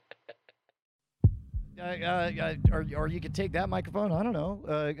or you could take that microphone. I don't know.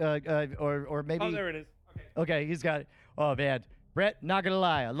 Or maybe. Oh, there it is. Okay. Okay, he's got it. Oh man, Brett, not gonna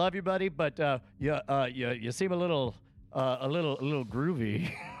lie, I love you, buddy, but you seem a little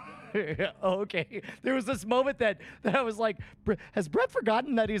groovy. Okay, there was this moment that I was like, has Brett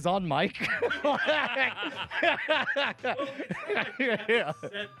forgotten that he's on mic? Yeah.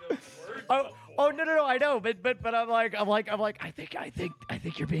 Oh no, I know, but I'm like, I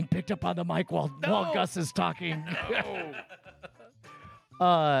think you're being picked up on the mic while Gus is talking.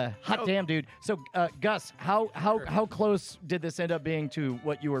 Hot damn, dude. So, Gus, how close did this end up being to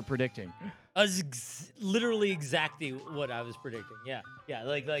what you were predicting? Literally exactly what I was predicting. Yeah,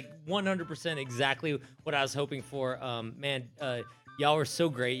 like 100% exactly what I was hoping for. Man, y'all were so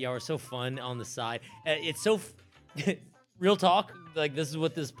great. Y'all were so fun on the side. It's so real talk. Like, this is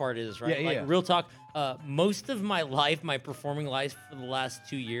what this part is, right? Yeah. Real talk. Most of my life, my performing life for the last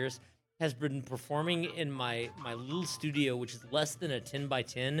 2 years, has been performing in my little studio, which is less than a 10 by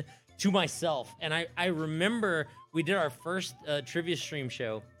 10, to myself. And I remember we did our first trivia stream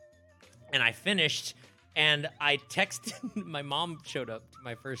show, and I finished, and I texted, my mom showed up to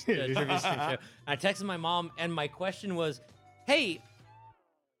my first trivia stream show. I texted my mom, and my question was, hey,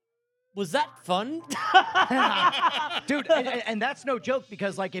 was that fun? Dude, and that's no joke,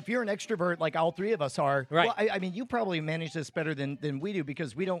 because like if you're an extrovert, like all three of us are, right? Well, I mean, you probably manage this better than we do,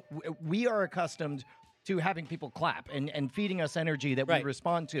 because we are accustomed to having people clap and feeding us energy that we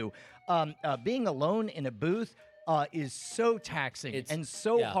respond to. Being alone in a booth is so taxing and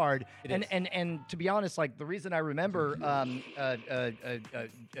so hard. And to be honest, like the reason I remember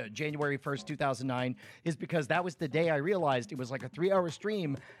January 1st, 2009 is because that was the day I realized it was like a 3-hour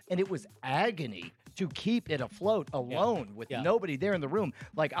stream, and it was agony to keep it afloat alone with nobody there in the room.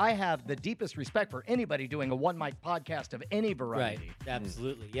 Like, I have the deepest respect for anybody doing a one mic podcast of any variety. Right,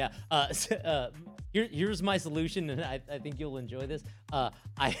 absolutely, yeah. Here's my solution, and I think you'll enjoy this. I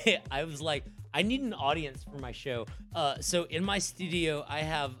was like, I need an audience for my show. So in my studio, I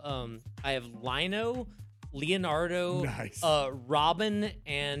have Lino, Leonardo, Robin,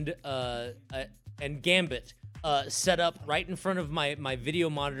 and Gambit set up right in front of my video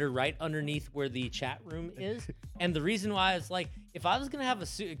monitor, right underneath where the chat room is. And the reason why is like, if I was gonna have a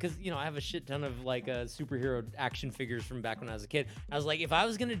suit, because I have a shit ton of like superhero action figures from back when I was a kid. I was like, if I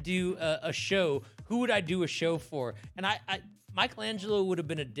was gonna do a show, who would I do a show for? And I Michelangelo would have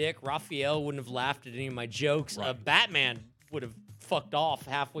been a dick. Raphael wouldn't have laughed at any of my jokes. Right. Batman would have fucked off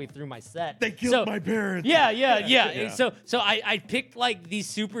halfway through my set. They killed my parents. Yeah. So I picked like these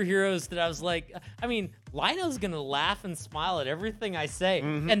superheroes that I was like, I mean, Lino's gonna laugh and smile at everything I say,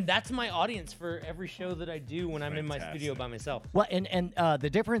 and that's my audience for every show that I do when I'm in my studio by myself. Well, and the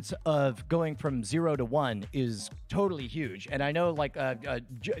difference of going from 0 to 1 is totally huge. And I know, like,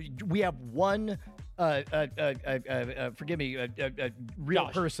 we have one. Forgive me, a real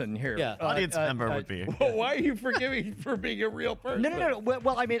person here. Yeah. Audience member would be. Well, why are you forgiving me for being a real person? No.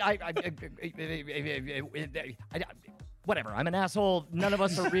 Well, I mean, whatever. I'm an asshole. None of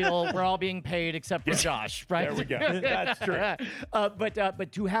us are real. We're all being paid except for Josh, right? There we go. That's true.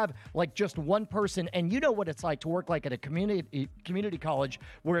 But to have like just one person, and you know what it's like to work like at a community college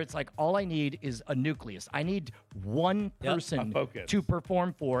where it's like all I need is a nucleus. I need one person to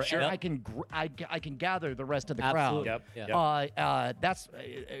perform for, and I can gather the rest of the crowd. Yep. That's.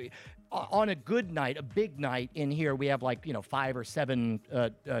 On a good night, a big night in here, we have like 5 or 7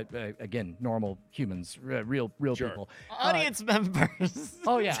 again normal humans, real people, audience members.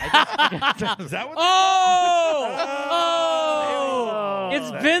 Oh yeah, Is that what?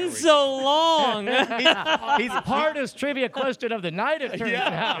 It's been so long. he's hardest trivia question of the night. It turns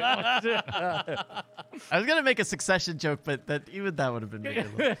out. I was gonna make a Succession joke, but even that would have been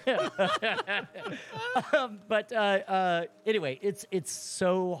ridiculous. But anyway, it's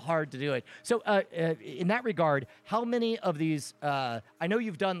so hard to do it. So in that regard, how many of these? I know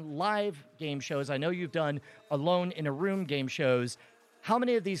you've done live game shows. I know you've done alone in a room game shows. How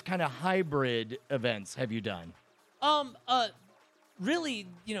many of these kind of hybrid events have you done? Really,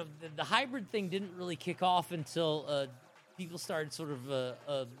 the hybrid thing didn't really kick off until people started sort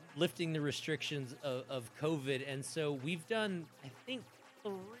of lifting the restrictions of COVID, and so we've done, I think,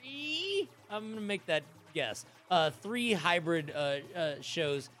 3. I'm gonna make that guess. 3 hybrid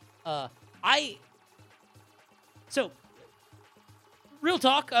shows. So, real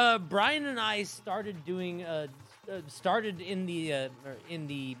talk. Brian and I started doing started in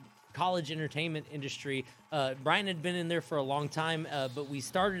the college entertainment industry. Brian had been in there for a long time, but we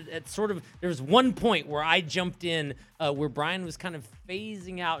started at there was one point where I jumped in where Brian was kind of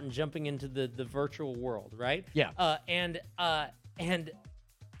phasing out and jumping into the virtual world, right? Yeah. And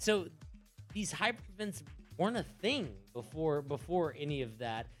so these hybrid events weren't a thing before any of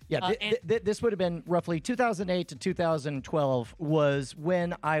that. Yeah, this would have been roughly 2008 to 2012 was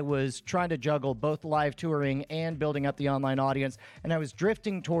when I was trying to juggle both live touring and building up the online audience. And I was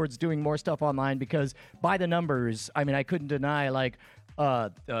drifting towards doing more stuff online because by the numbers, I mean, I couldn't deny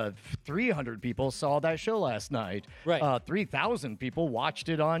 300 people saw that show last night. Right. 3,000 people watched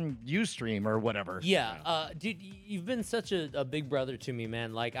it on Ustream or whatever. Yeah. Dude, you've been such a big brother to me,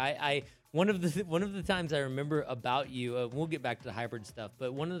 man. Like one of the times I remember about you, we'll get back to the hybrid stuff,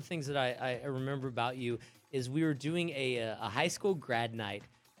 but one of the things that I remember about you is we were doing a high school grad night,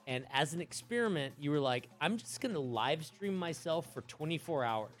 and as an experiment, you were like, I'm just going to live stream myself for 24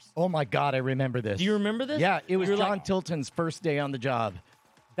 hours. Oh my God, I remember this. Do you remember this? Yeah, it was You were John like, Tilton's first day on the job.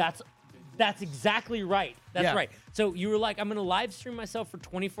 That's exactly right. That's Yeah. right. So you were like, I'm going to live stream myself for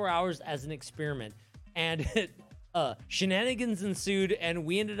 24 hours as an experiment. And shenanigans ensued, and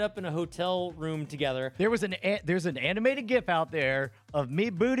we ended up in a hotel room together. There's an animated GIF out there of me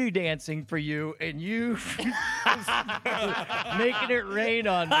booty dancing for you, and you making it rain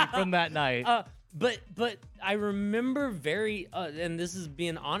on me from that night. But I remember and this is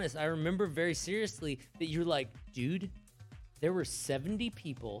being honest, I remember very seriously that you're like, dude, there were 70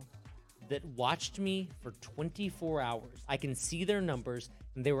 people that watched me for 24 hours. I can see their numbers,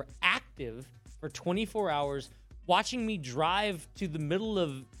 and they were active for 24 hours watching me drive to the middle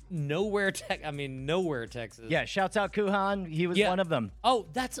of nowhere, Texas. Yeah, shouts out Kuhan. He was one of them. Oh,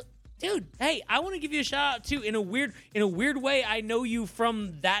 dude. Hey, I want to give you a shout out too. In a weird way, I know you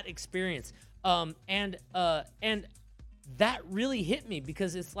from that experience. And that really hit me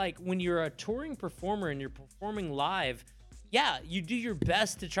because it's like when you're a touring performer and you're performing live, yeah, you do your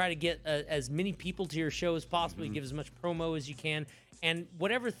best to try to get as many people to your show as possible. You give as much promo as you can. And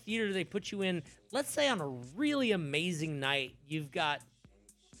whatever theater they put you in, let's say on a really amazing night, you've got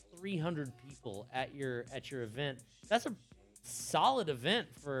 300 people at your event. That's a solid event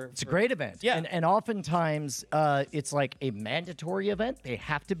It's a great event. Yeah. And oftentimes it's like a mandatory event. They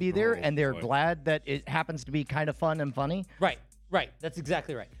have to be there, and they're glad that it happens to be kind of fun and funny. Right. That's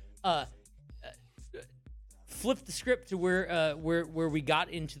exactly right. Flip the script to where we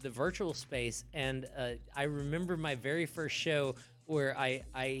got into the virtual space, and I remember my very first show where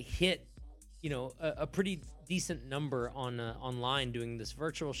I hit, a pretty decent number on online doing this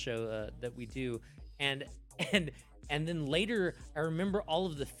virtual show that we do, and then later I remember all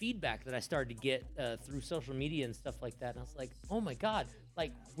of the feedback that I started to get through social media and stuff like that, and I was like, oh my God,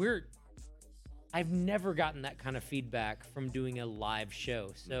 like I've never gotten that kind of feedback from doing a live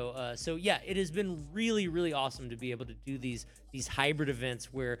show. So yeah, it has been really, really awesome to be able to do these hybrid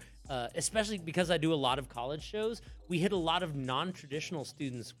events where, especially because I do a lot of college shows, we hit a lot of non-traditional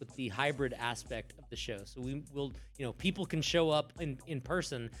students with the hybrid aspect of the show. So we will, people can show up in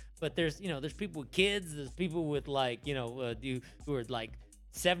person, but there's people with kids, there's people with who are like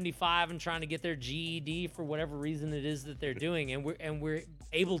 75 and trying to get their GED for whatever reason it is that they're doing, and we're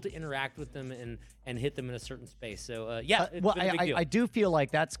able to interact with them and hit them in a certain space. So yeah, it's been a big deal. I do feel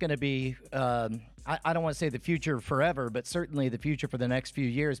like that's going to be I don't want to say the future forever, but certainly the future for the next few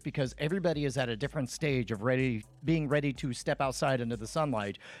years, because everybody is at a different stage of being ready to step outside into the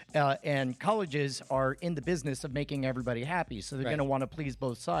sunlight, and colleges are in the business of making everybody happy, so they're going to want to please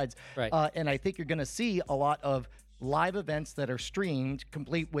both sides. Right. And I think you're going to see a lot of live events that are streamed,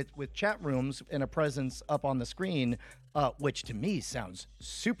 complete with chat rooms and a presence up on the screen, which to me sounds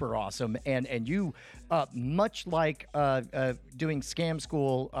super awesome. And you, much like doing Scam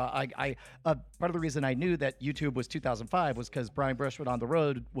School, I part of the reason I knew that YouTube was 2005 was because Brian Brushwood on the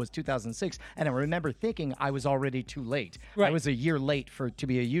Road was 2006, and I remember thinking I was already too late. Right. I was a year late to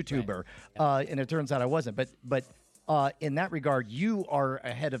be a YouTuber, and it turns out I wasn't. But in that regard, you are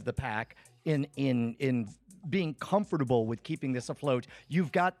ahead of the pack in being comfortable with keeping this afloat.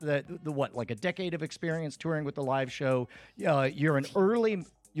 You've got the like a decade of experience touring with the live show. You're an early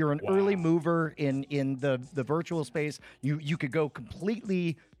mover in the virtual space. You could go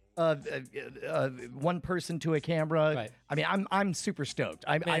completely one person to a camera. Right. I mean, I'm super stoked.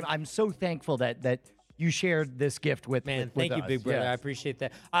 I'm so thankful that you shared this gift with Man, with thank you, us. big brother. Yeah. I appreciate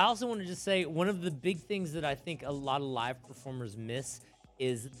that. I also want to just say one of the big things that I think a lot of live performers miss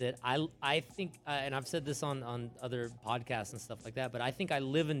is that I think, and I've said this on other podcasts and stuff like that, but I think I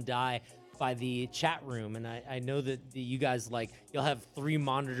live and die by the chat room. And I know that you guys, like, you'll have 3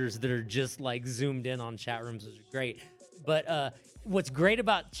 monitors that are just like zoomed in on chat rooms, which is great. But what's great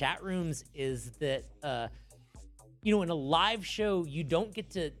about chat rooms is that, in a live show, you don't get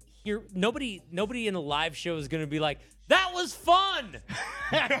to hear, nobody in a live show is going to be like, That was fun.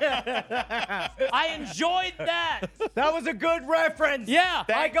 I enjoyed that. That was a good reference. Yeah,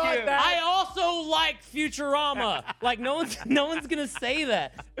 I got you. that. I also like Futurama. Like no one's gonna say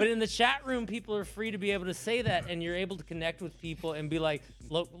that, but in the chat room, people are free to be able to say that, and you're able to connect with people and be like,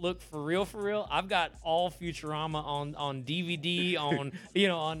 look, for real. I've got all Futurama on DVD, on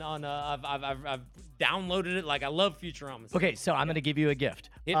I've downloaded it. Like I love Futurama. Okay, so I'm going to give you a gift.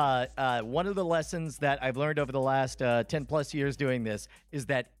 One of the lessons that I've learned over the last 10 plus years doing this is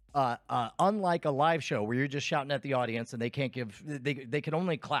that unlike a live show where you're just shouting at the audience and they can't give, they can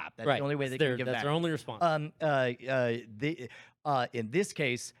only clap. That's Right. the only way they That's can give that's back. their only response. In this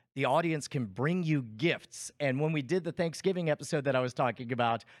case, the audience can bring you gifts. And when we did the Thanksgiving episode that I was talking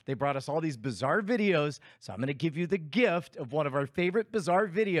about, they brought us all these bizarre videos. So I'm going to give you the gift of one of our favorite bizarre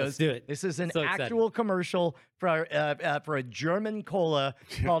videos. Let's do it. This is an So excited. actual commercial for a German cola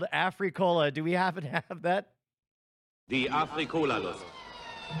called Africola. Do we happen to have that? Die Afrikola-Lust.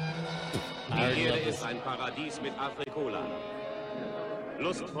 I Die already love Erde this. ist ein Paradies mit Afrikola.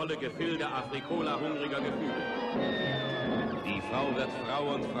 Lustvolle Gefilde Afrikola-hungriger Gefühle. Die Frau wird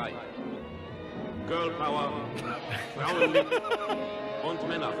Frau und frei. Girl Power, Frauenlieb und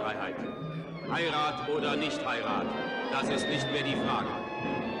Männerfreiheit. Heirat oder nicht Heirat, das ist nicht mehr die Frage.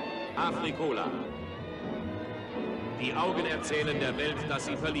 Afrikola. Die Augen erzählen der Welt, dass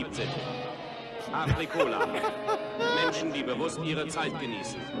sie verliebt sind. Afrikola. Menschen, die bewusst ihre Zeit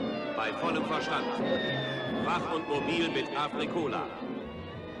genießen. Bei vollem Verstand. Wach und mobil mit Afrikola.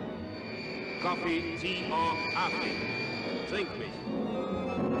 Coffee, Tea or Afri. Trink mich.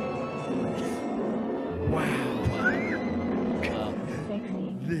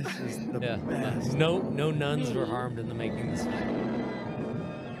 This is the Yeah. best. No nuns were harmed in the making of this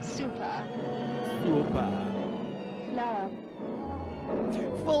film. Super. Super. Love.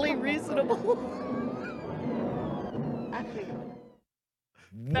 Fully reasonable. Africa.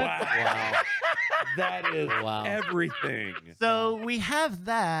 Wow. That is Wow. everything. So we have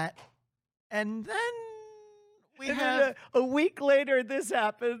that, and then we And have. then a week later, this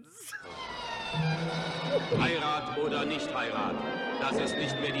happens. Heirat oder nicht Heirat, das ist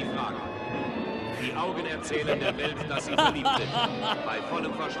nicht mehr die Frage. Die Augen erzählen der Welt, dass sie verliebt sind. Bei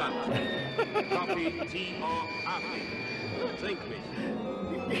vollem Verstand. Coffee, Tea or Afri. Trink mich.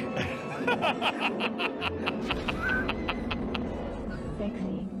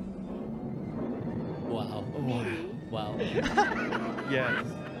 Sexy. Wow. Wow. Yes.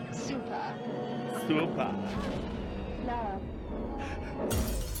 Super. Super. Love.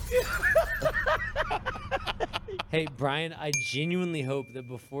 Hey, Brian, I genuinely hope that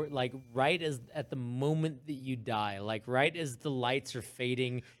before, like, right as at the moment that you die, like, right as the lights are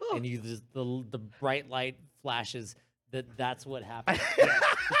fading and the bright light flashes, that's what happens.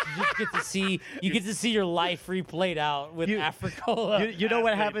 You get to see your life replayed out with Africola. You know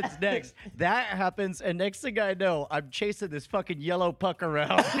what happens next? That happens, and next thing I know, I'm chasing this fucking yellow puck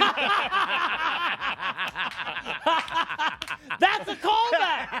around. That's a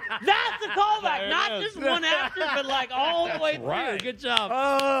callback. That's a callback. Not just one after, but like all the way through. Right. Good job.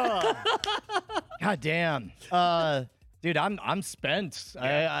 Oh. God damn. Dude, I'm spent.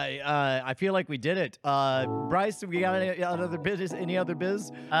 I feel like we did it. Bryce, we got any other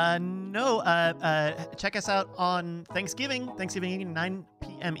biz? No. Check us out on Thanksgiving evening, 9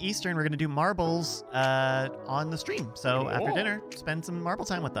 p.m. Eastern. We're gonna do marbles on the stream. So after dinner, spend some marble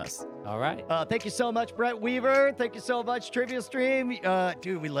time with us. All right. Thank you so much, Brett Weaver. Thank you so much, Trivia Stream.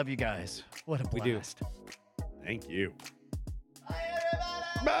 Dude, we love you guys. What a blast. We do. Thank you.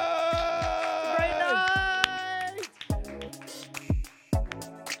 Bye.